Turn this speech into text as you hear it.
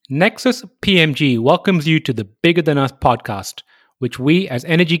Nexus PMG welcomes you to the Bigger Than Us podcast, which we as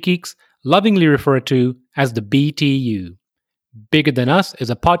energy geeks lovingly refer to as the BTU. Bigger Than Us is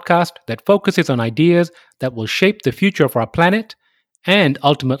a podcast that focuses on ideas that will shape the future of our planet and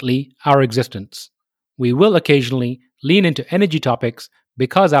ultimately our existence. We will occasionally lean into energy topics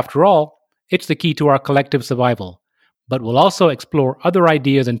because, after all, it's the key to our collective survival. But we'll also explore other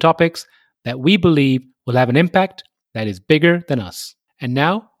ideas and topics that we believe will have an impact that is bigger than us. And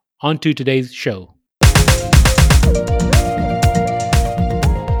now, on to today's show.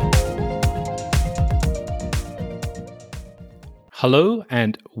 Hello,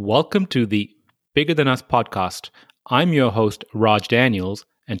 and welcome to the Bigger Than Us podcast. I'm your host, Raj Daniels,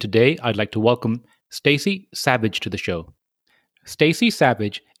 and today I'd like to welcome Stacey Savage to the show. Stacey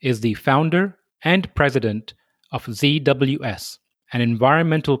Savage is the founder and president of ZWS, an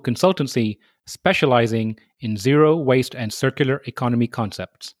environmental consultancy specializing in zero waste and circular economy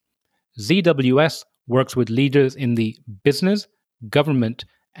concepts. ZWS works with leaders in the business, government,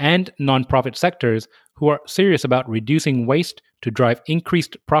 and nonprofit sectors who are serious about reducing waste to drive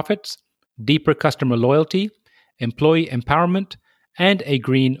increased profits, deeper customer loyalty, employee empowerment, and a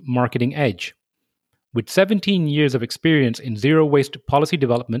green marketing edge. With 17 years of experience in zero waste policy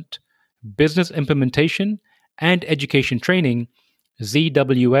development, business implementation, and education training,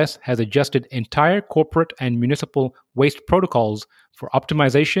 ZWS has adjusted entire corporate and municipal waste protocols for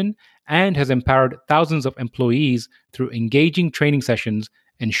optimization and has empowered thousands of employees through engaging training sessions,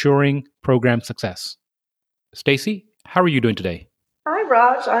 ensuring program success. Stacey, how are you doing today? Hi,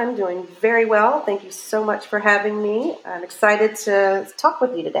 Raj. I'm doing very well. Thank you so much for having me. I'm excited to talk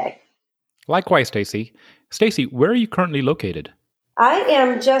with you today. Likewise, Stacey. Stacey, where are you currently located? I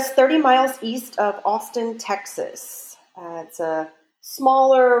am just 30 miles east of Austin, Texas. It's a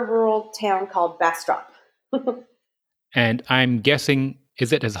smaller rural town called Bastrop. And I'm guessing,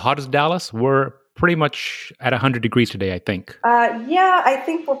 is it as hot as Dallas? We're pretty much at 100 degrees today, I think. Yeah, I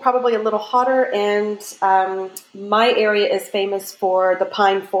think we're probably a little hotter, and my area is famous for the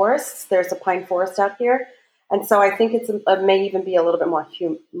pine forests. There's a pine forest out here, and so I think it may even be a little bit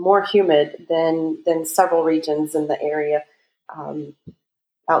more humid than several regions in the area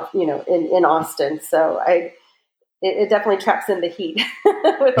out in Austin. So it definitely traps in the heat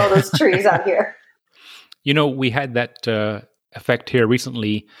with all those trees out here. You know, we had that effect here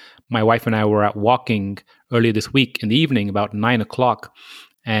recently. My wife and I were out walking earlier this week in the evening, about 9 o'clock,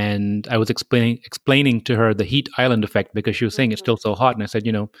 and I was explaining to her the heat island effect because she was saying it's still so hot. And I said,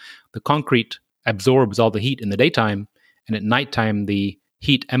 the concrete absorbs all the heat in the daytime, and at nighttime, the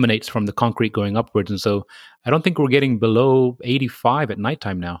heat emanates from the concrete going upwards. And so I don't think we're getting below 85 at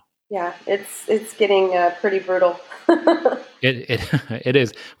nighttime now. Yeah, it's getting pretty brutal. It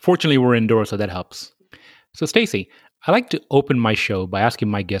is. Fortunately, we're indoors, so that helps. So, Stacey, I like to open my show by asking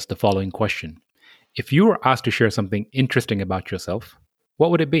my guests the following question. If you were asked to share something interesting about yourself,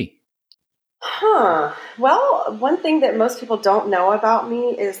 what would it be? Well, one thing that most people don't know about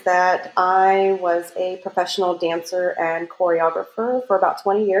me is that I was a professional dancer and choreographer for about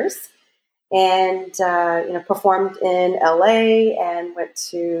 20 years. And, performed in LA and went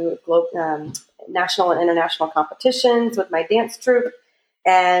to national and international competitions with my dance troupe,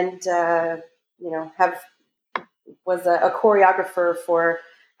 and, was a choreographer for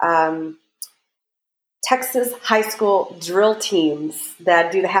Texas high school drill teams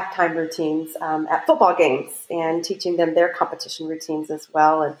that do the halftime routines at football games and teaching them their competition routines as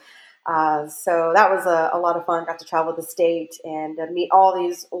well. And so that was a lot of fun. Got to travel the state and meet all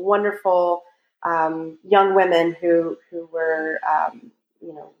these wonderful young women who were,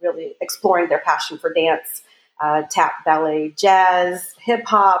 really exploring their passion for dance, tap, ballet, jazz, hip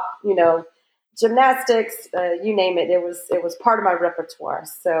hop, gymnastics, you name it. It was part of my repertoire.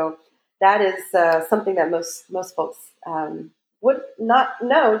 So that is something that most folks would not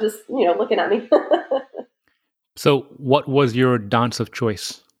know just, looking at me. So what was your dance of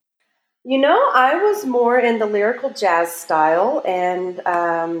choice? I was more in the lyrical jazz style, and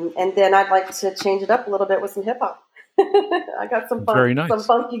then I'd like to change it up a little bit with some hip hop. I got some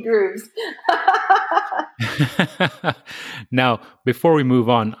funky grooves. Now, before we move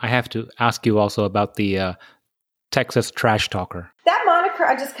on, I have to ask you also about the Texas Trash Talker. That moniker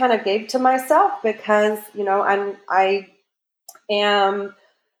I just kind of gave to myself because I am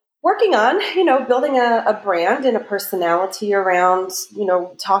working on, building a brand and a personality around,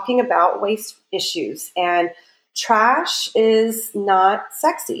 talking about waste issues. And trash is not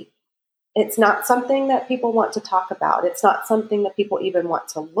sexy. It's not something that people want to talk about. It's not something that people even want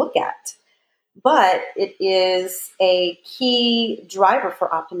to look at. But it is a key driver for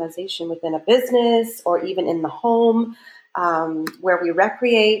optimization within a business or even in the home. where we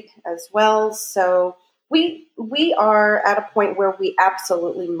recreate as well. So we are at a point where we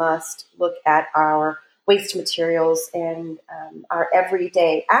absolutely must look at our waste materials and our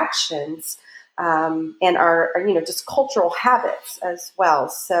everyday actions and our just cultural habits as well.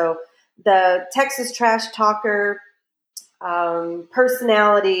 So the Texas Trash Talker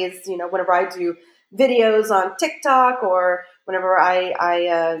personalities, whenever I do videos on TikTok or whenever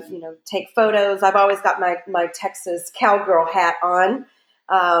I take photos, I've always got my Texas cowgirl hat on.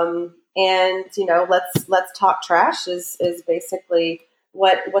 And let's talk trash is basically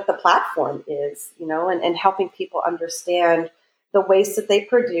what the platform is, and helping people understand the waste that they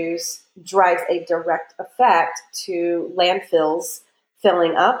produce drives a direct effect to landfills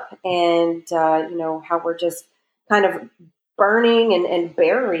filling up, and how we're just kind of burning and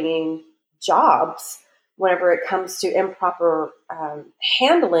burying jobs whenever it comes to improper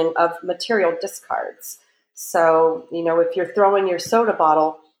handling of material discards. So, if you're throwing your soda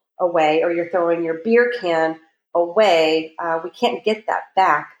bottle away or you're throwing your beer can away, we can't get that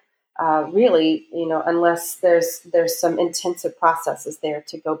back, really, unless there's some intensive processes there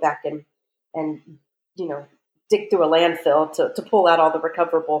to go back and dig through a landfill to pull out all the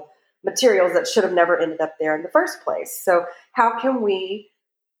recoverable materials that should have never ended up there in the first place. So how can we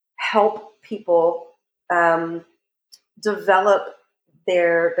help people develop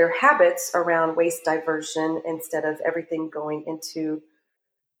their habits around waste diversion instead of everything going into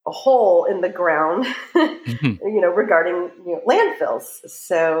a hole in the ground, regarding landfills.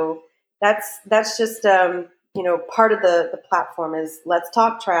 So that's just part of the platform is let's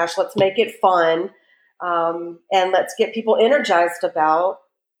talk trash, let's make it fun, and let's get people energized about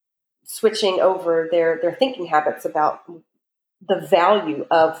switching over their thinking habits about the value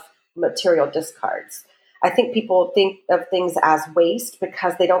of material discards. I think people think of things as waste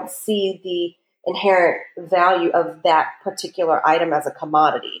because they don't see the inherent value of that particular item as a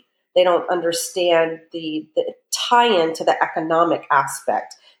commodity. They don't understand the tie-in to the economic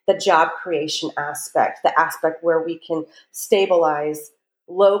aspect, the job creation aspect, the aspect where we can stabilize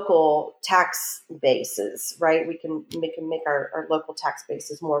local tax bases, right? We can make our local tax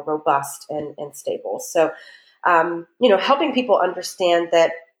bases more robust and stable. So, helping people understand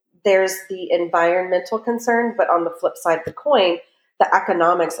that there's the environmental concern, but on the flip side of the coin, the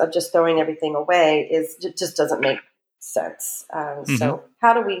economics of just throwing everything away just doesn't make sense. So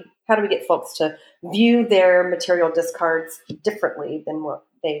how do we get folks to view their material discards differently than what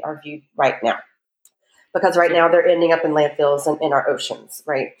they are viewed right now? Because right now they're ending up in landfills and in our oceans,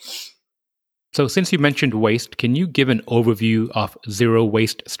 right? So since you mentioned waste, can you give an overview of Zero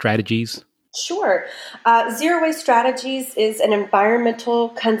Waste Strategies? Sure. Zero Waste Strategies is an environmental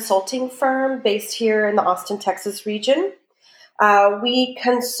consulting firm based here in the Austin, Texas region. We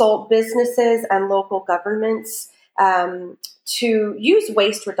consult businesses and local governments to use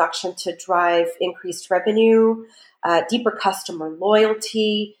waste reduction to drive increased revenue, deeper customer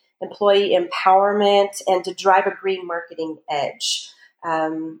loyalty, employee empowerment, and to drive a green marketing edge.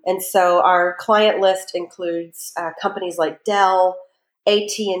 And so our client list includes companies like Dell,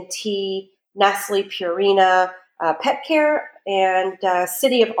 AT&T, Nestle, Purina, Pet Care, and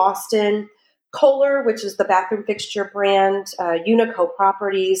City of Austin, Kohler, which is the bathroom fixture brand, Unico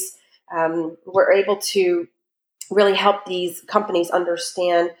Properties. We're able to really help these companies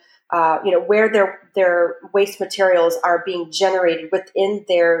understand, where their waste materials are being generated within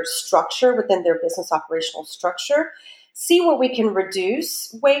their structure, within their business operational structure. See where we can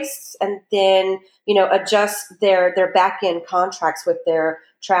reduce waste, and then adjust their back end contracts with their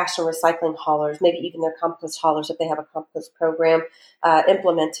trash and recycling haulers, maybe even their compost haulers if they have a compost program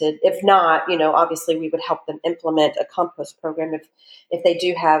implemented. If not, obviously we would help them implement a compost program if they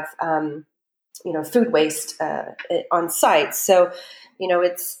do have food waste on site. So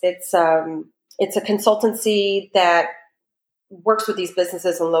it's a consultancy that works with these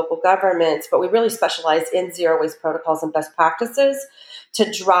businesses and local governments, but we really specialize in zero waste protocols and best practices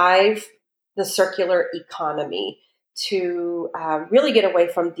to drive the circular economy, to really get away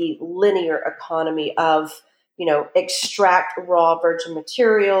from the linear economy of, extract raw virgin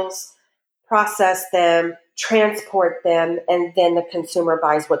materials, process them, transport them, and then the consumer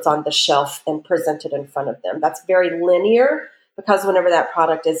buys what's on the shelf and present it in front of them. That's very linear because whenever that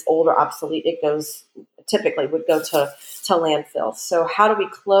product is old or obsolete, it typically would go to landfill. So how do we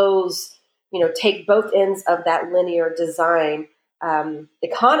close, take both ends of that linear design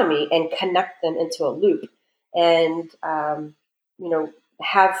economy and connect them into a loop and,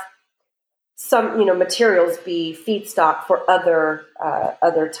 have some, materials be feedstock for other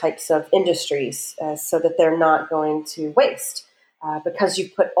types of industries so that they're not going to waste because you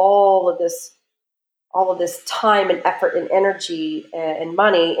put all of this all of this time and effort and energy and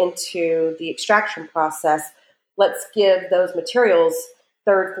money into the extraction process. Let's give those materials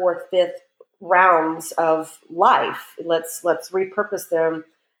third, fourth, fifth rounds of life. Let's repurpose them,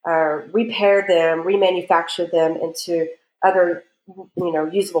 repair them, remanufacture them into other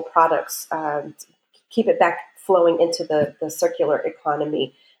usable products. Keep it back flowing into the circular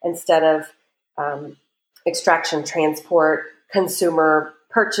economy instead of extraction, transport, consumer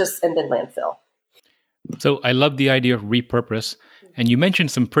purchase, and then landfill. So I love the idea of repurpose, and you mentioned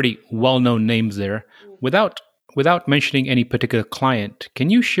some pretty well-known names there. Without mentioning any particular client, can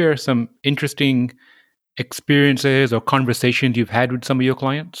you share some interesting experiences or conversations you've had with some of your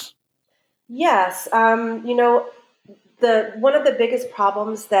clients? Yes, one of the biggest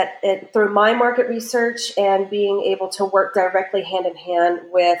problems that through my market research and being able to work directly hand in hand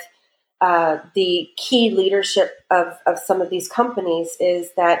with the key leadership of some of these companies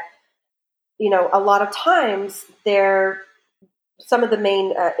is that a lot of times some of the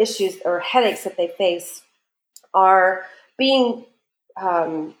main issues or headaches that they face are being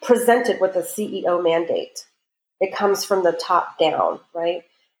presented with a CEO mandate. It comes from the top down, right?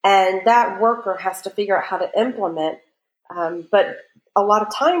 And that worker has to figure out how to implement. But a lot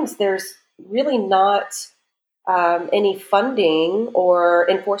of times there's really not any funding or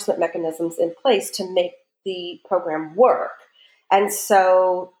enforcement mechanisms in place to make the program work. And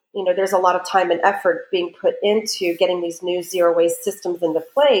so, there's a lot of time and effort being put into getting these new zero waste systems into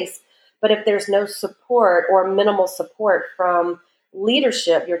place. But if there's no support or minimal support from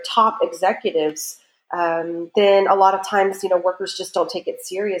leadership, your top executives, then a lot of times, workers just don't take it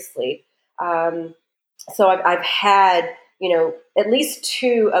seriously. So I've had, at least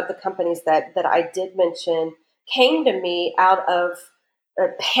two of the companies that I did mention came to me out of a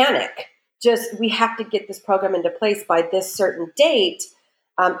panic. Just, we have to get this program into place by this certain date.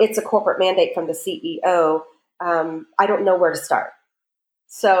 It's a corporate mandate from the CEO. I don't know where to start.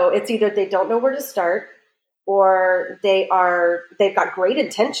 So it's either they don't know where to start, or they've got great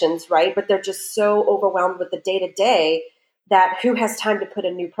intentions, right? But they're just so overwhelmed with the day-to-day that who has time to put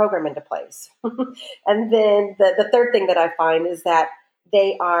a new program into place? And then the third thing that I find is that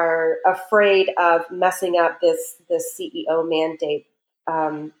they are afraid of messing up this CEO mandate,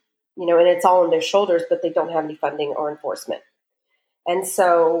 and it's all on their shoulders, but they don't have any funding or enforcement. And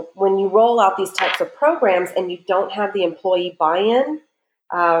so when you roll out these types of programs and you don't have the employee buy-in,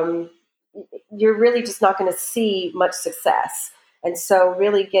 you're really just not going to see much success. And so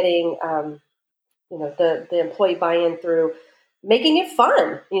really getting, the employee buy-in through making it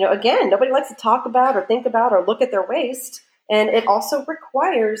fun. Again, nobody likes to talk about or think about or look at their waste. And it also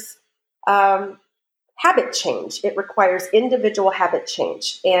requires habit change. It requires individual habit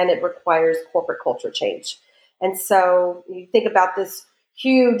change, and it requires corporate culture change. And so you think about this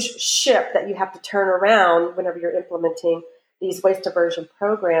huge ship that you have to turn around whenever you're implementing these waste diversion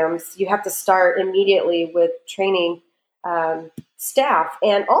programs. You have to start immediately with training staff,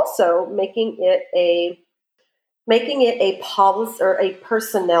 and also making it a policy or a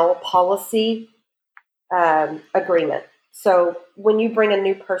personnel policy agreement. So when you bring a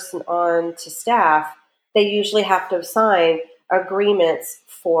new person on to staff, they usually have to sign agreements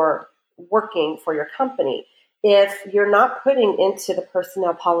for working for your company. If you're not putting into the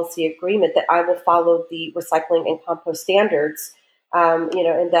personnel policy agreement that I will follow the recycling and compost standards,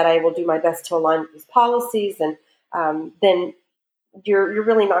 and that I will do my best to align with these policies, and then you're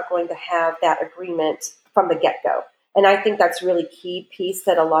really not going to have that agreement from the get-go. And I think that's really key piece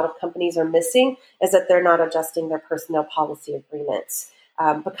that a lot of companies are missing, is that they're not adjusting their personnel policy agreements,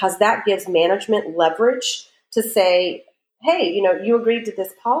 because that gives management leverage to say, hey, you agreed to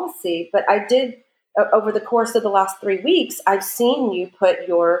this policy, but I did over the course of the last 3 weeks, I've seen you put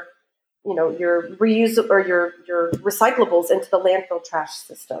your reuse or your recyclables into the landfill trash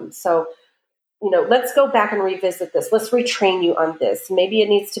system. So, let's go back and revisit this. Let's retrain you on this. Maybe it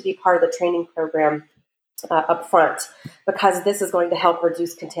needs to be part of the training program up front, because this is going to help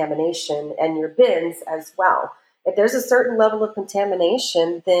reduce contamination and your bins as well. If there's a certain level of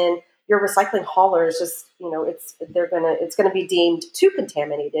contamination, then your recycling hauler is just, it's going to be deemed too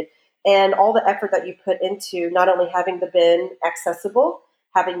contaminated. And all the effort that you put into not only having the bin accessible,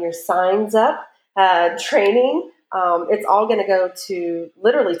 having your signs up, training, it's all going to go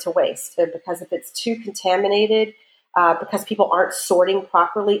literally to waste. Because if it's too contaminated, because people aren't sorting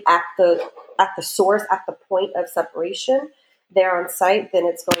properly at the source, at the point of separation there on site, then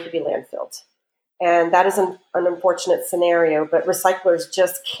it's going to be landfilled. And that is an unfortunate scenario, but recyclers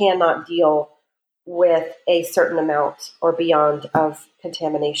just cannot deal with a certain amount or beyond of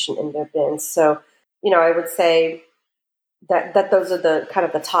contamination in their bins. So, I would say that those are the kind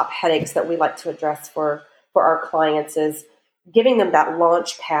of the top headaches that we like to address for our clients, is giving them that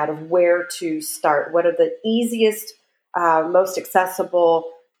launch pad of where to start. What are the easiest, most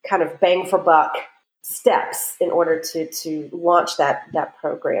accessible, kind of bang for buck steps in order to launch that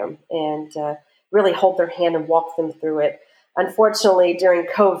program, and really hold their hand and walk them through it. Unfortunately, during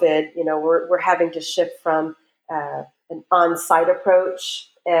COVID, we're having to shift from an on-site approach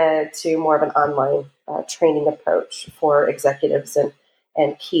to more of an online training approach for executives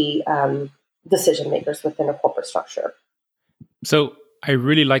and key decision makers within a corporate structure. So I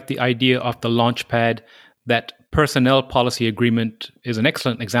really like the idea of the launchpad. That personnel policy agreement is an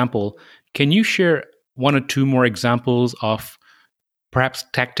excellent example. Can you share one or two more examples of perhaps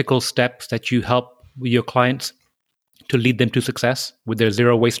tactical steps that you help your clients to lead them to success with their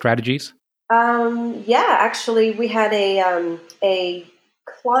zero waste strategies? Yeah, actually, we had a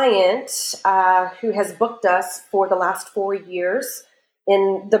client who has booked us for the last 4 years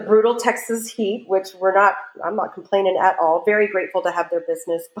in the brutal Texas heat, which I'm not complaining at all. Very grateful to have their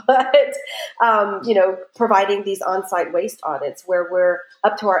business, but providing these on-site waste audits where we're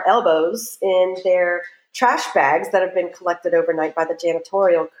up to our elbows in their trash bags that have been collected overnight by the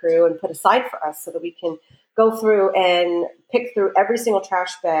janitorial crew and put aside for us so that we can go through and pick through every single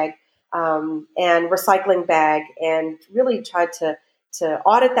trash bag and recycling bag, and really try to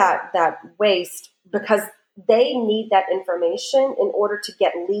audit that waste, because they need that information in order to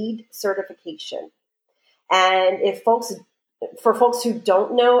get LEED certification. And for folks who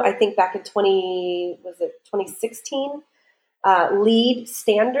don't know, I think back in 2016, LEED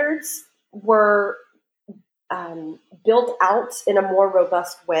standards were built out in a more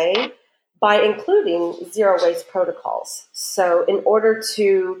robust way by including zero waste protocols. So in order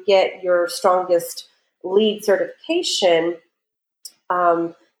to get your strongest LEED certification,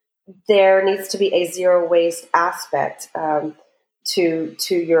 there needs to be a zero waste aspect to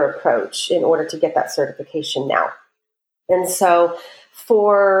your approach in order to get that certification now. And so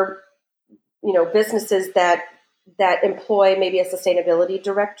for businesses that employ maybe a sustainability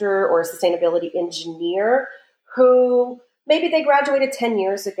director or a sustainability engineer who maybe they graduated 10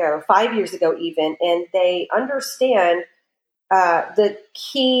 years ago, 5 years ago even, and they understand the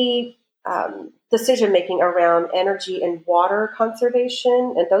key decision-making around energy and water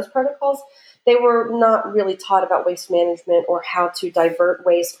conservation and those protocols, they were not really taught about waste management or how to divert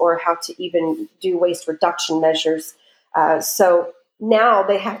waste or how to even do waste reduction measures. So now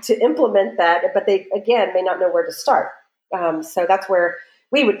they have to implement that, but they, again, may not know where to start. So that's where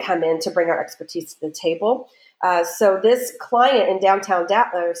we would come in to bring our expertise to the table. So this client in downtown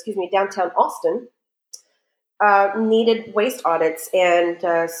Austin needed waste audits.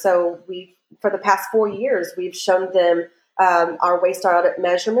 And so for the past 4 years, we've shown them our waste audit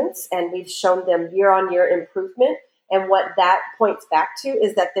measurements, and we've shown them year-on-year improvement. And what that points back to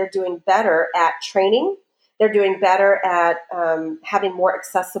is that they're doing better at training. They're doing better at having more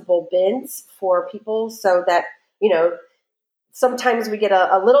accessible bins for people, so that, sometimes we get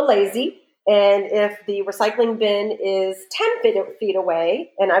a little lazy. And if the recycling bin is 10 feet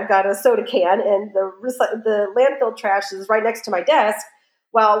away and I've got a soda can and the landfill trash is right next to my desk,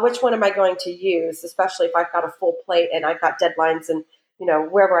 well, which one am I going to use, especially if I've got a full plate and I've got deadlines and,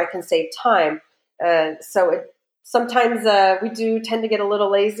 wherever I can save time. Sometimes we do tend to get a little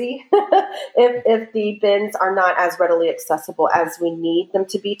lazy if the bins are not as readily accessible as we need them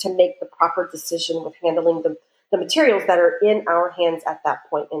to be to make the proper decision with handling the materials that are in our hands at that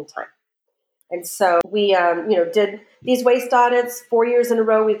point in time. And so we, did these waste audits 4 years in a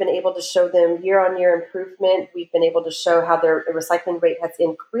row. We've been able to show them year-on-year improvement. We've been able to show how their recycling rate has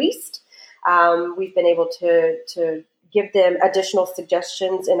increased. We've been able to give them additional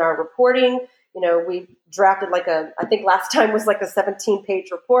suggestions in our reporting. We drafted I think last time was like a 17-page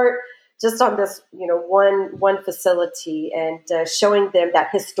report just on this, one facility, and showing them that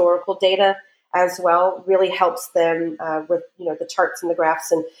historical data as well really helps them with, the charts and the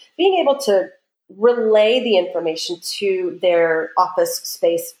graphs, and being able to relay the information to their office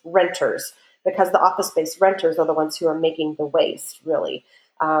space renters, because the office space renters are the ones who are making the waste, really.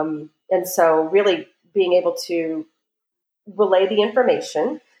 And so really being able to relay the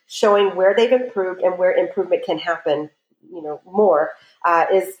information, showing where they've improved and where improvement can happen, more,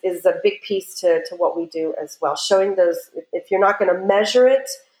 is a big piece to what we do as well. Showing those, if you're not going to measure it,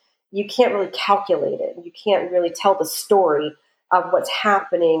 you can't really calculate it. You can't really tell the story of what's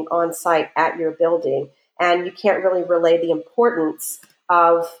happening on site at your building. And you can't really relay the importance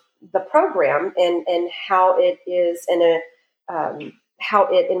of the program and how it is how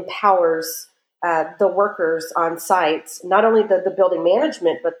it empowers the workers on site, not only the building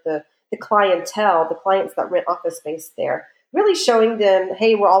management, but the clientele, the clients that rent office space there, really showing them,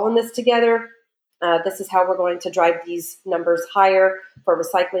 hey, we're all in this together. This is how we're going to drive these numbers higher for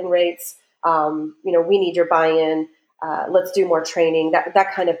recycling rates. We need your buy-in. Let's do more training.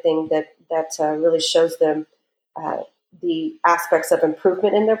 That kind of thing that really shows them the aspects of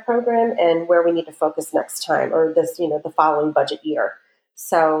improvement in their program and where we need to focus next time, or the following budget year.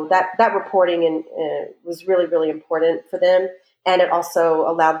 So that reporting was really, really important for them, and it also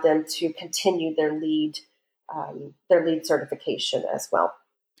allowed them to continue their lead certification as well.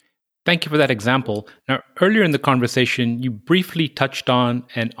 Thank you for that example. Now, earlier in the conversation, you briefly touched on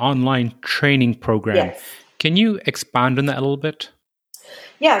an online training program. Yes. Can you expand on that a little bit?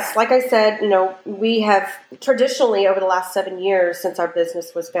 Yes, like I said, we have traditionally over the last 7 years since our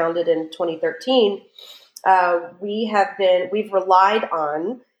business was founded in 2013, we've relied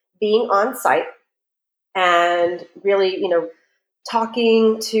on being on site and really,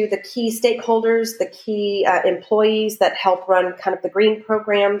 talking to the key stakeholders, the key employees that help run kind of the green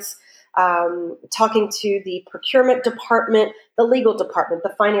programs, talking to the procurement department, the legal department,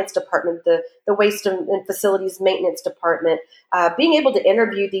 the finance department, the waste and facilities maintenance department. Being able to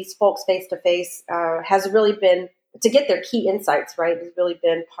interview these folks face to face has really been, to get their key insights, right, has really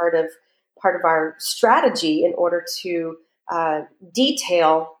been part of our strategy in order to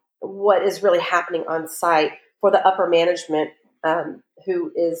detail what is really happening on site for the upper management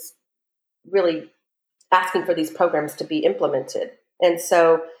who is really asking for these programs to be implemented. And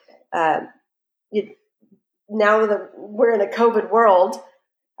so now that we're in a COVID world,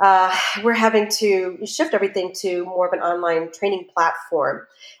 we're having to shift everything to more of an online training platform.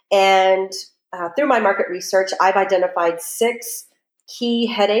 And through my market research, I've identified 6 key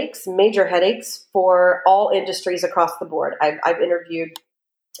headaches, major headaches for all industries across the board. I've interviewed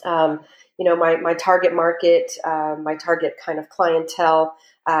my target market, my target kind of clientele,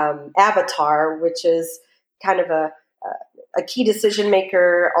 avatar, which is kind of a key decision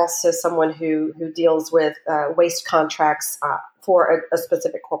maker, also someone who deals with waste contracts for a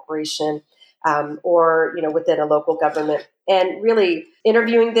specific corporation or within a local government, and really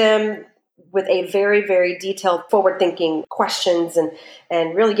interviewing them with a very, very detailed, forward-thinking questions,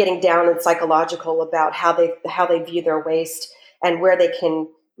 and really getting down and psychological about how they view their waste and where they can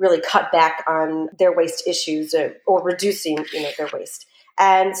really cut back on their waste issues or reducing their waste.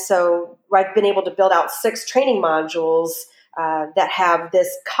 And so I've been able to build out 6 training modules that have this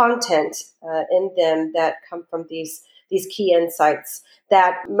content in them that come from these key insights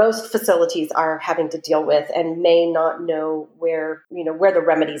that most facilities are having to deal with and may not know where the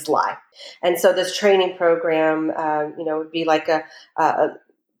remedies lie. And so this training program, would be like a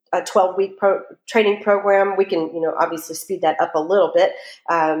 12-week training program. We can, obviously speed that up a little bit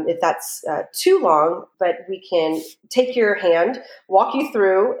if that's too long, but we can take your hand, walk you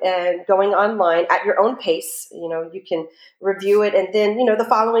through, and going online at your own pace. You can review it, and then, the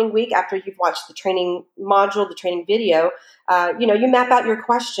following week after you've watched the training module, the training video, you map out your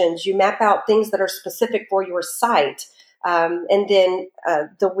questions, you map out things that are specific for your site. And then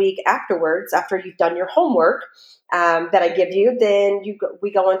the week afterwards, after you've done your homework that I give you, then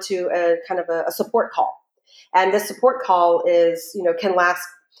we go into a kind of a support call. And this support call is, can last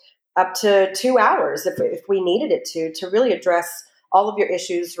up to 2 hours if we needed it to really address all of your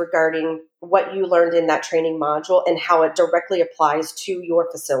issues regarding what you learned in that training module and how it directly applies to your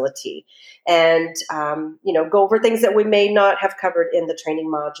facility. And, go over things that we may not have covered in the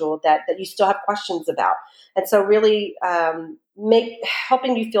training module that you still have questions about. And so really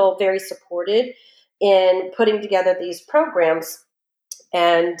helping you feel very supported in putting together these programs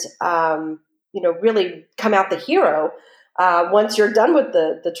and, really come out the hero once you're done with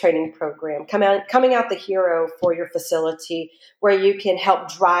the training program, coming out the hero for your facility, where you can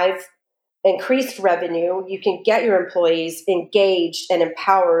help drive increased revenue. You can get your employees engaged and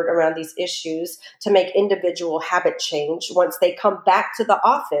empowered around these issues to make individual habit change once they come back to the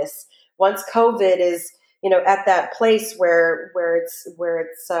office. Once COVID is, at that place where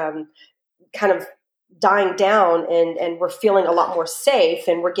it's kind of dying down and we're feeling a lot more safe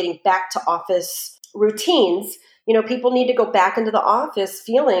and we're getting back to office routines, people need to go back into the office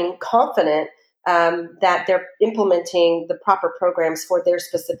feeling confident that they're implementing the proper programs for their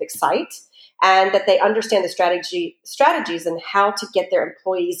specific site, and that they understand the strategies and how to get their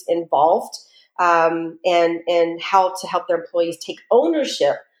employees involved, and how to help their employees take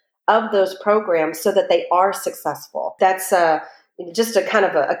ownership of those programs so that they are successful. That's just a kind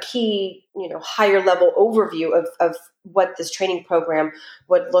of a key, higher level overview of what this training program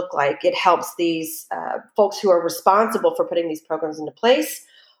would look like. It helps these folks who are responsible for putting these programs into place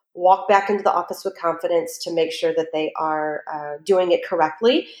walk back into the office with confidence to make sure that they are doing it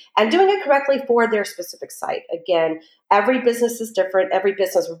correctly and doing it correctly for their specific site. Again, every business is different. Every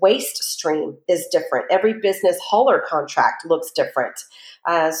business waste stream is different. Every business hauler contract looks different.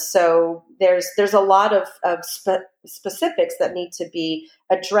 So there's a lot of specifics that need to be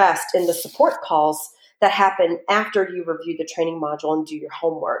addressed in the support calls that happen after you review the training module and do your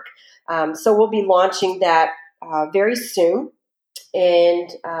homework. So we'll be launching that very soon. And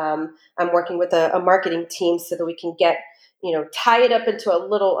I'm working with a marketing team so that we can tie it up into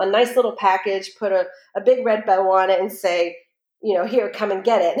a nice little package, put a big red bow on it and say, here, come and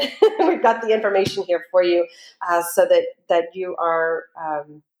get it. We've got the information here for you, so that you are,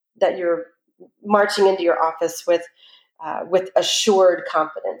 that you're marching into your office with assured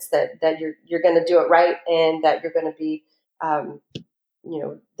confidence that you're going to do it right and that you're going to be,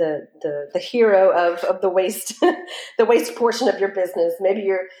 the hero of the waste the waste portion of your business. Maybe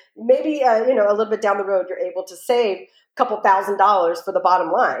a little bit down the road you're able to save a couple $1,000s for the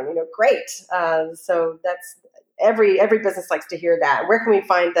bottom line. Great. So that's every business likes to hear that. Where can we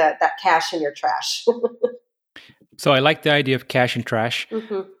find that cash in your trash? So I like the idea of cash and trash.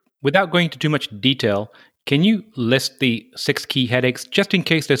 Mm-hmm. Without going into too much detail, can you list the 6 key headaches just in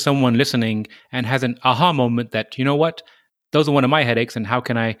case there's someone listening and has an aha moment that, you know what, those are one of my headaches, and how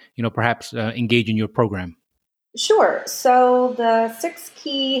can I, perhaps engage in your program? Sure. So the 6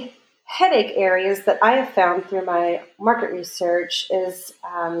 key headache areas that I have found through my market research is,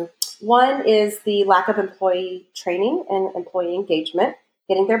 one is the lack of employee training and employee engagement,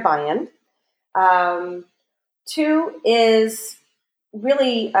 getting their buy-in. 2 is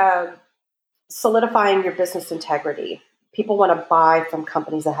really solidifying your business integrity. People want to buy from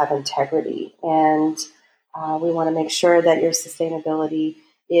companies that have integrity, and we want to make sure that your sustainability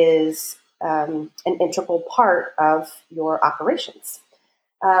is an integral part of your operations.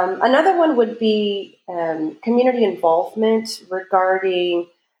 Another one would be community involvement regarding,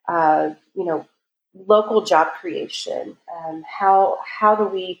 local job creation. How do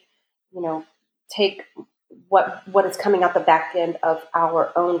we, take what is coming out the back end of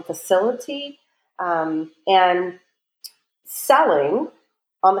our own facility and selling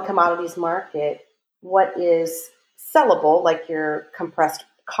on the commodities market what is sellable, like your compressed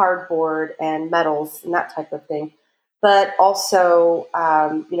cardboard and metals and that type of thing, but also,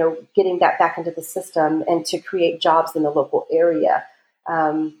 getting that back into the system and to create jobs in the local area.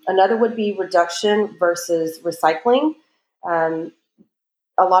 Another would be reduction versus recycling.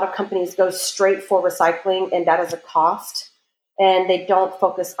 A lot of companies go straight for recycling, and that is a cost, and they don't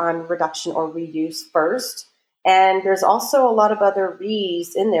focus on reduction or reuse first. And there's also a lot of other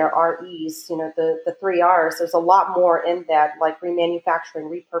R's in there, REs, the 3 R's. There's a lot more in that, like remanufacturing,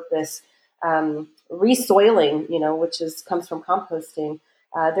 repurpose, resoiling, which comes from composting.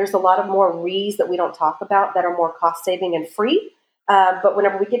 There's a lot of more R's that we don't talk about that are more cost saving and free. But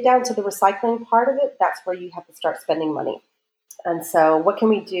whenever we get down to the recycling part of it, that's where you have to start spending money. And so what can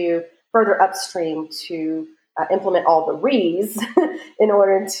we do further upstream to implement all the R's in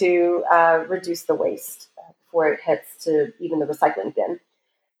order to reduce the waste before it hits to even the recycling bin?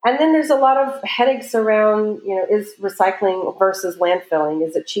 And then there's a lot of headaches around, is recycling versus landfilling?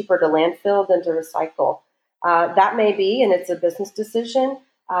 Is it cheaper to landfill than to recycle? That may be, and it's a business decision.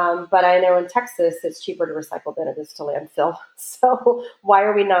 But I know in Texas, it's cheaper to recycle than it is to landfill. So why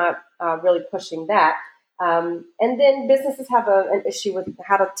are we not really pushing that? And then businesses have an issue with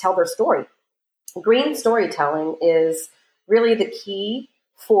how to tell their story. Green storytelling is really the key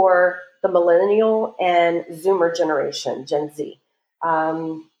for the millennial and Zoomer generation, Gen Z.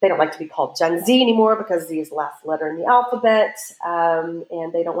 They don't like to be called Gen Z anymore because Z is the last letter in the alphabet,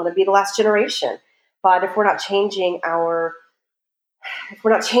 and they don't want to be the last generation. But if we're not changing our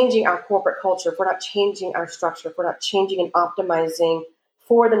corporate culture, if we're not changing our structure, if we're not changing and optimizing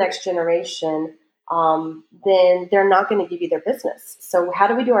for the next generation, then they're not going to give you their business. So how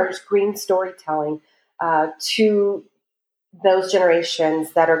do we do our green storytelling to those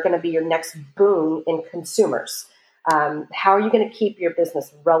generations that are going to be your next boom in consumers? How are you going to keep your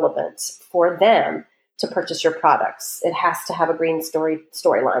business relevant for them to purchase your products? It has to have a green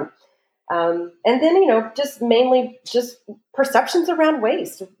storyline. And then, just mainly just perceptions around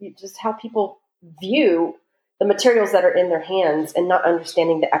waste, just how people view the materials that are in their hands and not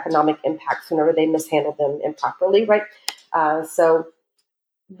understanding the economic impacts whenever they mishandle them improperly, right? So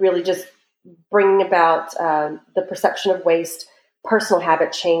really just bringing about the perception of waste, personal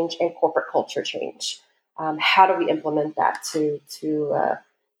habit change, and corporate culture change. How do we implement that to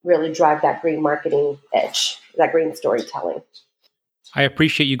really drive that green marketing edge, that green storytelling? I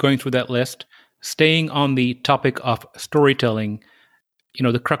appreciate you going through that list. Staying on the topic of storytelling,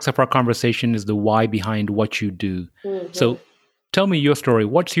 the crux of our conversation is the why behind what you do. Mm-hmm. So tell me your story.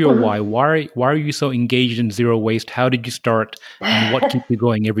 What's your why? Why are you so engaged in zero waste? How did you start, and what keeps you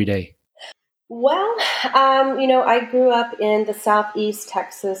going every day? Well, I grew up in the Southeast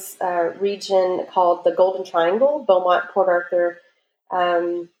Texas region called the Golden Triangle, Beaumont, Port Arthur,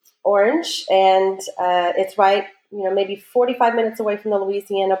 Orange, and it's right, maybe 45 minutes away from the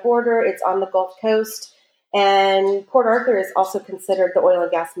Louisiana border. It's on the Gulf Coast, and Port Arthur is also considered the oil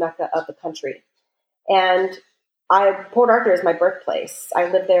and gas mecca of the country. And Port Arthur is my birthplace.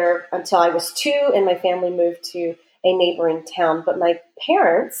 I lived there until I was 2, and my family moved to a neighboring town. But my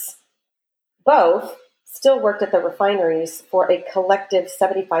parents both still worked at the refineries for a collective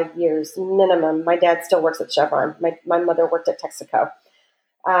 75 years minimum. My dad still works at Chevron. My mother worked at Texaco.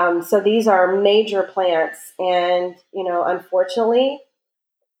 So these are major plants. And, unfortunately,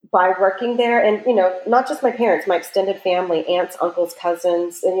 by working there and, not just my parents, my extended family, aunts, uncles,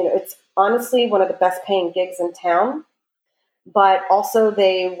 cousins, and, it's honestly one of the best paying gigs in town. But also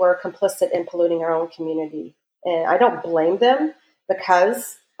they were complicit in polluting our own community. And I don't blame them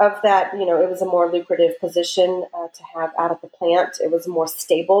because of that. It was a more lucrative position to have out at the plant. It was more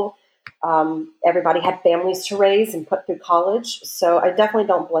stable. Everybody had families to raise and put through college. So I definitely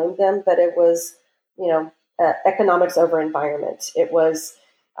don't blame them, but it was, economics over environment. It was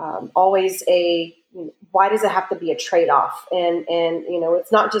always why does it have to be a trade-off? And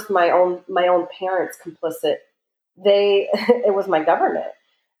it's not just my own parents complicit. It was my government.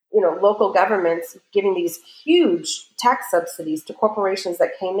 Local governments giving these huge tax subsidies to corporations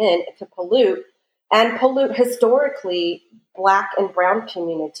that came in to pollute historically Black and brown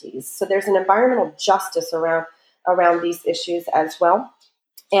communities. So there's an environmental justice around these issues as well.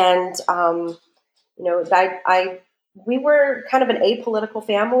 And, we were kind of an apolitical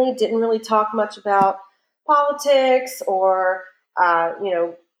family, didn't really talk much about politics or,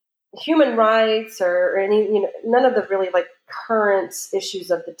 human rights or any, none of the really like current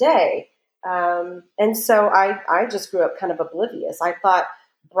issues of the day. And so I just grew up kind of oblivious. I thought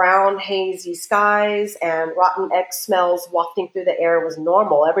brown, hazy skies and rotten egg smells wafting through the air was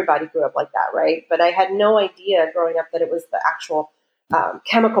normal. Everybody grew up like that, right? But I had no idea growing up that it was the actual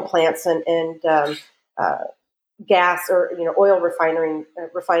chemical plants and gas or oil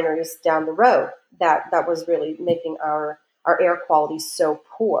refineries down the road that was really making our air quality so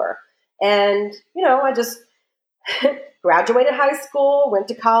poor. And, I just graduated high school, went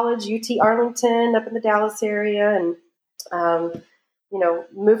to college, UT Arlington up in the Dallas area, and,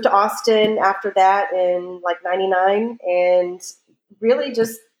 moved to Austin after that in like 99 and really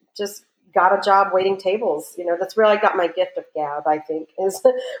just got a job waiting tables. That's where I got my gift of gab, I think, is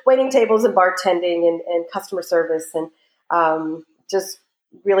waiting tables and bartending and customer service and just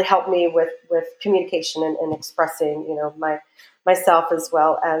really helped me with communication and expressing, myself as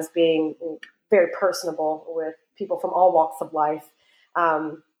well as being very personable with people from all walks of life.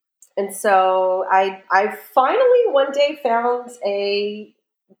 And so I finally one day found a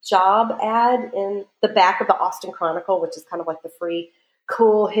job ad in the back of the Austin Chronicle, which is kind of like the free,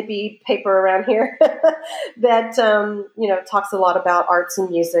 cool, hippie paper around here that, talks a lot about arts and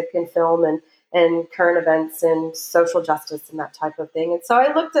music and film and current events and social justice and that type of thing. And so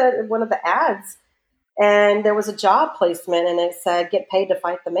I looked at one of the ads and there was a job placement and it said, get paid to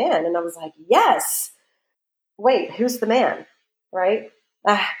fight the man. And I was like, yes, wait, who's the man? Right.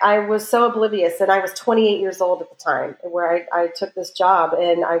 I was so oblivious and I was 28 years old at the time where I took this job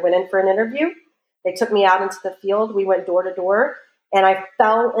and I went in for an interview. They took me out into the field. We went door to door and I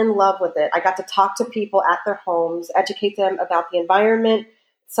fell in love with it. I got to talk to people at their homes, educate them about the environment,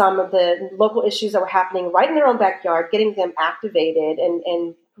 some of the local issues that were happening right in their own backyard, getting them activated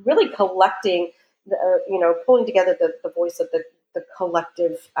and really collecting, pulling together the voice of the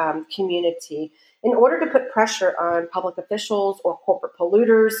collective community in order to put pressure on public officials or corporate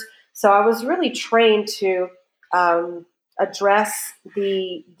polluters. So I was really trained to address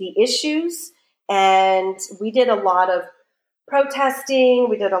the issues, and we did a lot of protesting.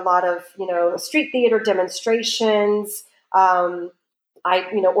 We did a lot of street theater demonstrations. I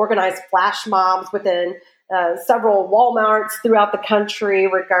organized flash mobs within several Walmarts throughout the country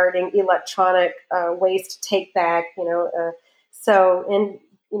regarding electronic waste take back.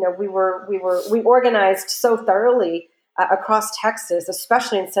 We organized so thoroughly across Texas,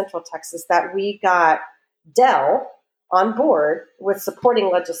 especially in Central Texas, that we got Dell on board with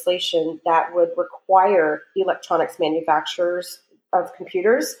supporting legislation that would require electronics manufacturers of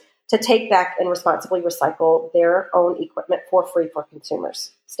computers to take back and responsibly recycle their own equipment for free for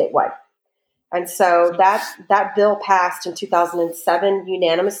consumers statewide. And so that bill passed in 2007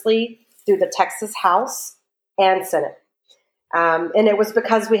 unanimously through the Texas House and Senate. And it was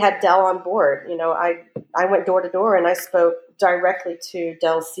because we had Dell on board. I went door to door and I spoke directly to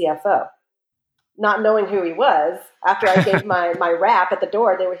Dell's CFO, not knowing who he was. After I gave my rap at the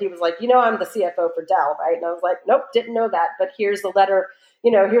door, he was like, I'm the CFO for Dell, right? And I was like, nope, didn't know that. But here's the letter,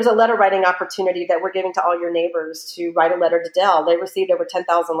 here's a letter writing opportunity that we're giving to all your neighbors to write a letter to Dell. They received over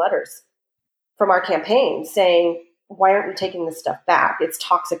 10,000 letters from our campaign saying, why aren't you taking this stuff back? It's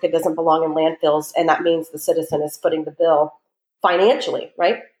toxic. It doesn't belong in landfills. And that means the citizen is footing the bill financially,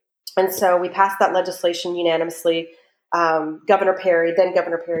 right? And so we passed that legislation unanimously. Governor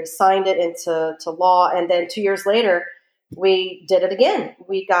Perry signed it into law. And then 2 years later, we did it again.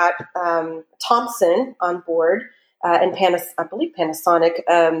 We got Thomson on board and I believe Panasonic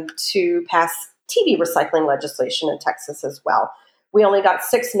to pass TV recycling legislation in Texas as well. We only got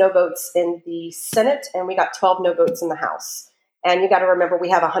 6 no votes in the Senate, and we got 12 no votes in the House. And you got to remember, we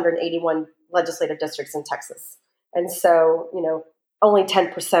have 181 legislative districts in Texas. And so, only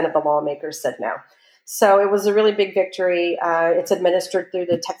 10% of the lawmakers said no. So it was a really big victory. It's administered through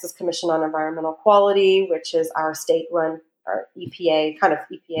the Texas Commission on Environmental Quality, which is our state-run, our EPA, kind of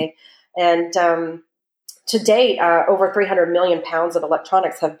EPA. And to date, over 300 million pounds of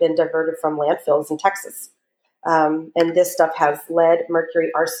electronics have been diverted from landfills in Texas. And this stuff has lead,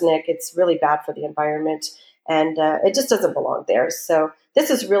 mercury, arsenic. It's really bad for the environment, and it just doesn't belong there. So this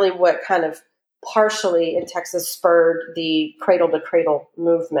is really what kind of partially in Texas spurred the cradle-to-cradle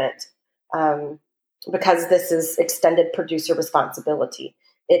movement, because this is extended producer responsibility.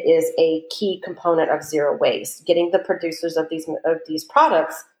 It is a key component of zero waste, getting the producers of these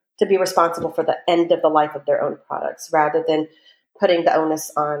products to be responsible for the end of the life of their own products, rather than putting the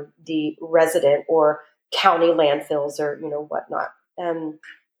onus on the resident or county landfills or whatnot. And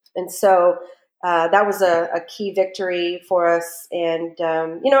so that was a key victory for us. And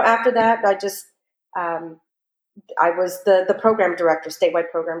after that, I was the program director,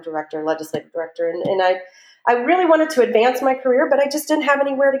 statewide program director, legislative director, and I really wanted to advance my career, but I just didn't have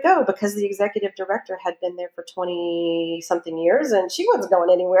anywhere to go because the executive director had been there for 20 something years and she wasn't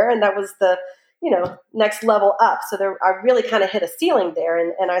going anywhere, and that was the next level up. So I really kind of hit a ceiling there,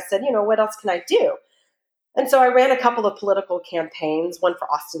 and I said, what else can I do? And so I ran a couple of political campaigns, one for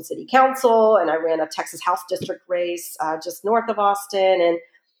Austin City Council, and I ran a Texas House District race just north of Austin. And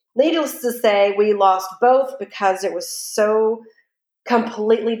needless to say, we lost both because it was so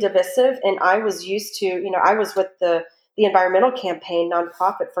completely divisive. And I was used to, I was with the environmental campaign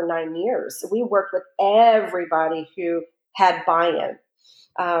nonprofit for 9 years. We worked with everybody who had buy-in.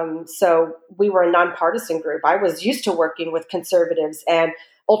 So we were a nonpartisan group. I was used to working with conservatives and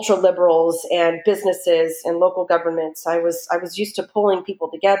ultra liberals and businesses and local governments. I was used to pulling people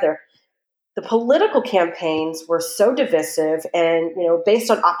together. The political campaigns were so divisive and, based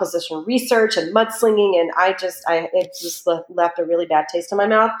on opposition research and mudslinging. And it just left a really bad taste in my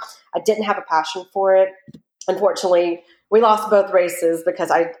mouth. I didn't have a passion for it. Unfortunately, we lost both races because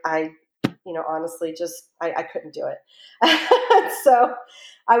I honestly I couldn't do it. So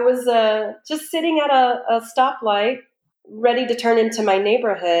I was just sitting at a stoplight, ready to turn into my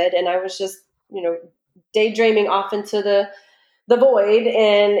neighborhood. And I was just, daydreaming off into the void.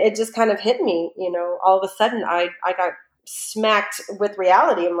 And it just kind of hit me, all of a sudden I got smacked with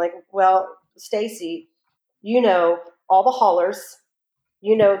reality. I'm like, well, Stacy, all the haulers,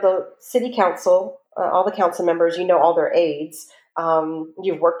 the city council, all the council members, all their aides.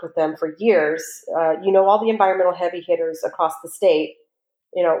 You've worked with them for years. All the environmental heavy hitters across the state,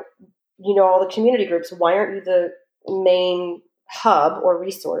 all the community groups. Why aren't you the main hub or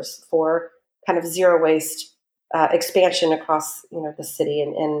resource for kind of zero waste expansion across the city?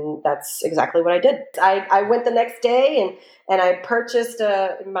 And that's exactly what I did. I went the next day and I purchased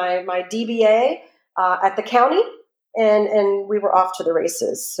my DBA at the county, and we were off to the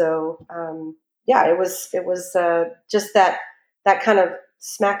races. So it was just that kind of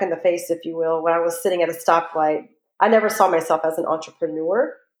smack in the face, if you will, when I was sitting at a stoplight. I never saw myself as an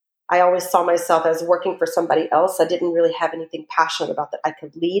entrepreneur. I always saw myself as working for somebody else. I didn't really have anything passionate about that I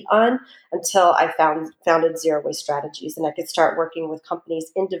could lead on until I founded Zero Waste Strategies, and I could start working with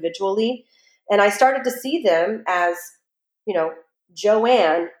companies individually. And I started to see them as,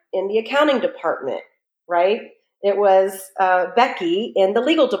 Joanne in the accounting department, right? It was Becky in the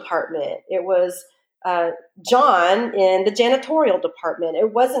legal department. It was John in the janitorial department.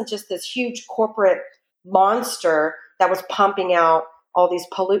 It wasn't just this huge corporate monster that was pumping out all these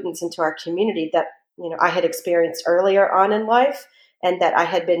pollutants into our community that, I had experienced earlier on in life, and that I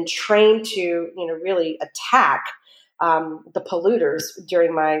had been trained to, really attack the polluters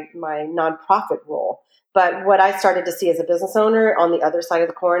during my nonprofit role. But what I started to see as a business owner on the other side of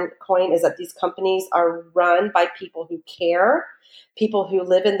the coin is that these companies are run by people who care, people who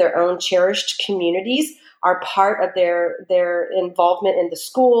live in their own cherished communities, are part of their involvement in the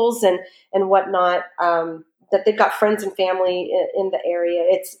schools and whatnot. That they've got friends and family in the area.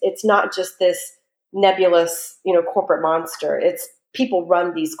 It's not just this nebulous, corporate monster. It's people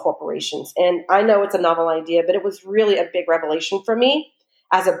run these corporations. And I know it's a novel idea, but it was really a big revelation for me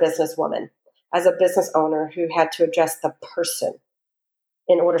as a businesswoman, as a business owner who had to address the person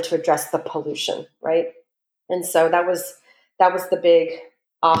in order to address the pollution, right? And so that was the big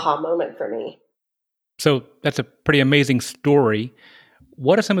aha moment for me. So that's a pretty amazing story.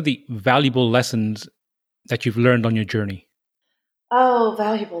 What are some of the valuable lessons that you've learned on your journey? Oh,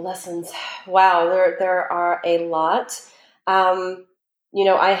 valuable lessons. Wow, there are a lot.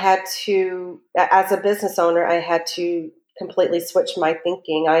 I had to, as a business owner, I had to completely switch my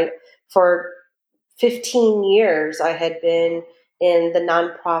thinking. For 15 years, I had been in the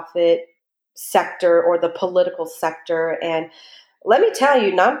nonprofit sector or the political sector. And let me tell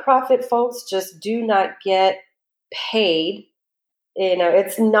you, nonprofit folks just do not get paid.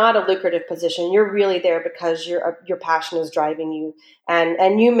 It's not a lucrative position. You're really there because your passion is driving you,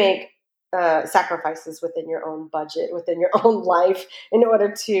 and you make sacrifices within your own budget, within your own life, in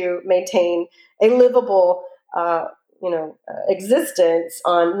order to maintain a livable, existence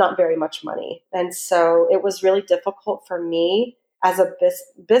on not very much money. And so it was really difficult for me as a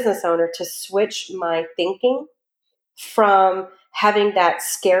business owner to switch my thinking from having that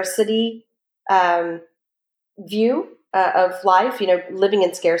scarcity view of life, living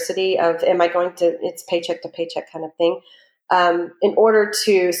in scarcity of, am I going to, it's paycheck to paycheck kind of thing, in order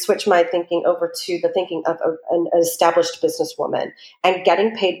to switch my thinking over to the thinking of an established businesswoman and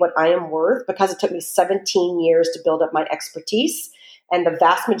getting paid what I am worth, because it took me 17 years to build up my expertise. And the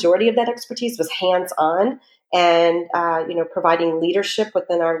vast majority of that expertise was hands-on and, providing leadership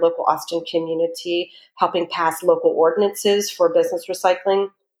within our local Austin community, helping pass local ordinances for business recycling,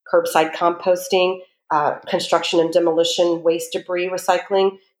 curbside composting, construction and demolition, waste debris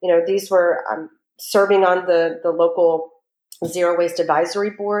recycling. These were serving on the local zero waste advisory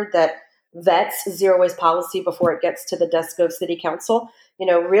board that vets zero waste policy before it gets to the desk of city council.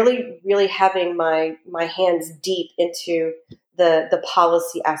 Really, really having my hands deep into the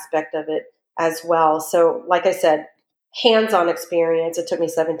policy aspect of it as well. So, like I said, hands-on experience. It took me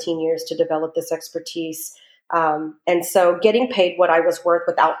 17 years to develop this expertise. And so getting paid what I was worth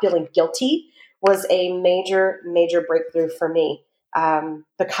without feeling guilty was a major, major breakthrough for me,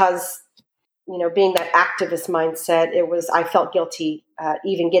 because, being that activist mindset, I felt guilty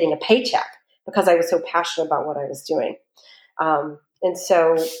even getting a paycheck because I was so passionate about what I was doing. And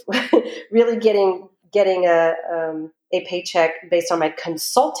so really getting a paycheck based on my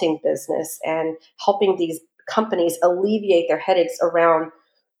consulting business and helping these companies alleviate their headaches around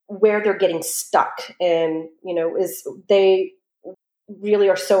where they're getting stuck, and, they really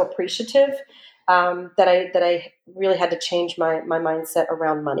are so appreciative that I really had to change my mindset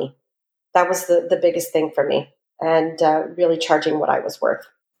around money. That was the biggest thing for me, and really charging what I was worth.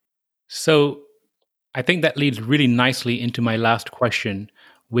 So I think that leads really nicely into my last question,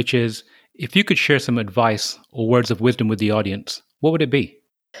 which is, if you could share some advice or words of wisdom with the audience, what would it be?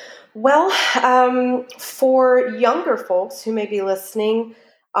 Well, for younger folks who may be listening,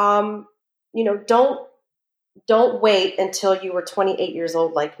 don't wait until you were 28 years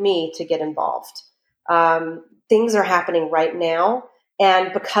old like me to get involved. Things are happening right now.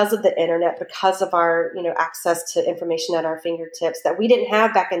 And because of the internet, because of our, access to information at our fingertips that we didn't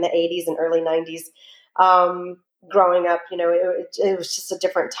have back in the 80s and early 90s, growing up, it was just a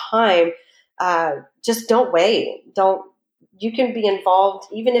different time. Just don't wait. You can be involved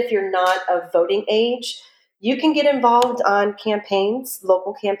even if you're not of voting age. You can get involved on campaigns,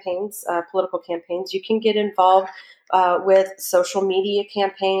 local campaigns, political campaigns. You can get involved with social media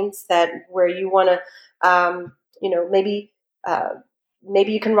campaigns where you want to,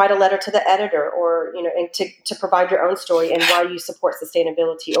 maybe you can write a letter to the editor, or and to provide your own story and why you support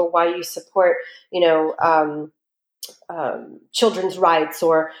sustainability, or why you support children's rights,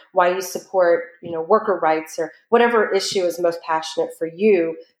 or why you support worker rights, or whatever issue is most passionate for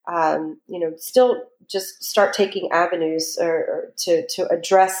you. Still just start taking avenues or to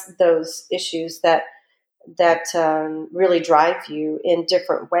address those issues that really drive you in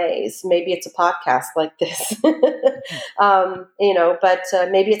different ways. Maybe it's a podcast like this, but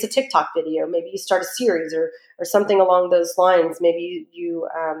maybe it's a TikTok video. Maybe you start a series or something along those lines. Maybe you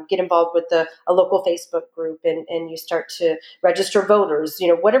get involved with a local Facebook group and you start to register voters.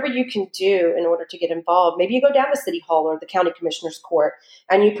 Whatever you can do in order to get involved. Maybe you go down to City Hall or the County Commissioner's Court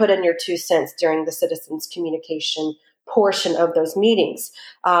and you put in your 2 cents during the citizens communication portion of those meetings.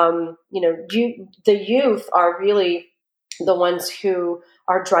 The youth are really the ones who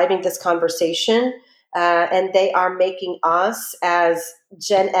are driving this conversation, and they are making us as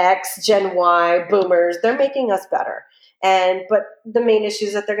Gen X, Gen Y, boomers, they're making us better. But the main issue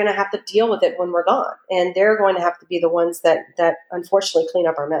is that they're going to have to deal with it when we're gone. And they're going to have to be the ones that unfortunately clean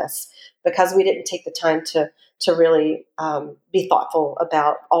up our mess because we didn't take the time to really be thoughtful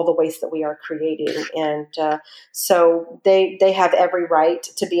about all the waste that we are creating. And so they have every right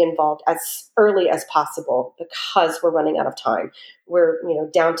to be involved as early as possible because we're running out of time. We're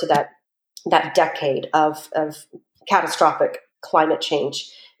down to that decade of catastrophic climate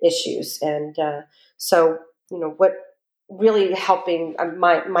change issues. And so what really helping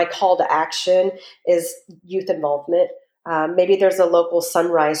my call to action is youth involvement. Maybe there's a local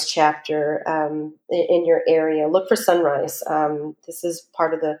Sunrise chapter in your area. Look for Sunrise. This is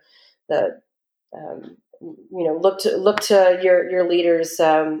part of the look to your leaders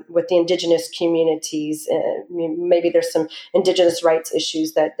with the indigenous communities. Maybe there's some indigenous rights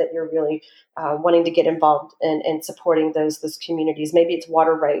issues that you're really wanting to get involved in supporting those communities. Maybe it's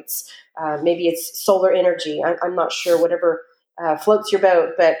water rights. Maybe it's solar energy. I'm not sure. Whatever floats your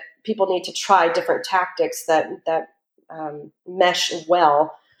boat, but people need to try different tactics that mesh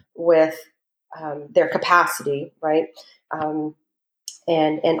well with their capacity, right? And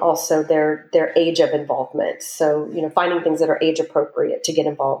also their age of involvement. So, finding things that are age appropriate to get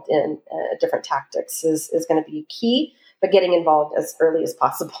involved in different tactics is going to be key, but getting involved as early as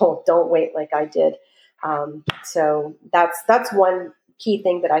possible. Don't wait like I did. So that's one key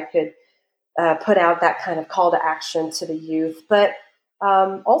thing that I could put out, that kind of call to action to the youth. But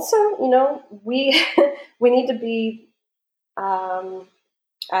also, we need to be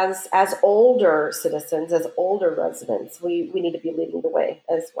as older citizens, as older residents, we need to be leading the way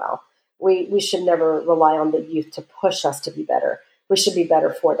as well. We should never rely on the youth to push us to be better. We should be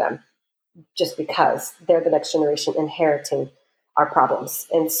better for them just because they're the next generation inheriting our problems.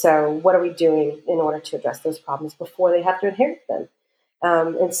 And so what are we doing in order to address those problems before they have to inherit them?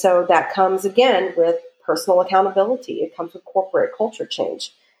 And so that comes again with personal accountability. It comes with corporate culture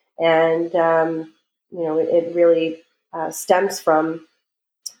change. And, it really stems from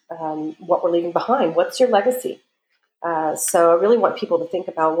what we're leaving behind. What's your legacy? So I really want people to think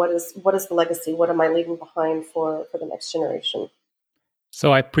about what is the legacy? What am I leaving behind for the next generation?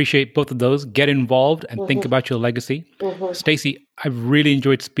 So I appreciate both of those. Get involved and think about your legacy. Stacey, I've really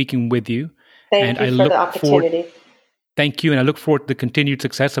enjoyed speaking with you. Thank you for the opportunity. Thank you. And I look forward to the continued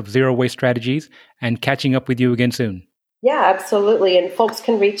success of Zero Waste Strategies and catching up with you again soon. Yeah, absolutely. And folks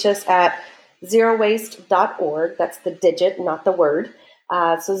can reach us at zerowaste.org. That's the digit, not the word.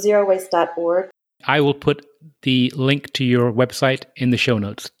 So zerowaste.org. I will put the link to your website in the show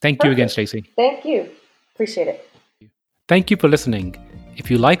notes. Thank you again, Stacey. Thank you. Appreciate it. Thank you for listening. If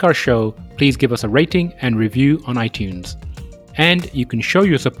you like our show, please give us a rating and review on iTunes. And you can show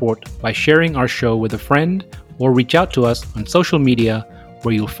your support by sharing our show with a friend or reach out to us on social media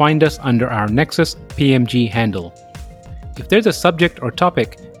where you'll find us under our Nexus PMG handle. If there's a subject or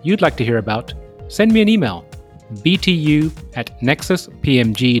topic you'd like to hear about, send me an email,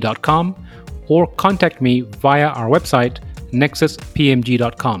 btu@nexuspmg.com, or contact me via our website,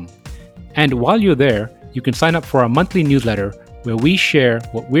 nexuspmg.com. And while you're there, you can sign up for our monthly newsletter where we share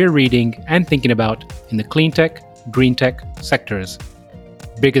what we're reading and thinking about in the clean tech, green tech sectors.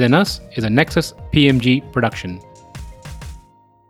 Bigger Than Us is a Nexus PMG production.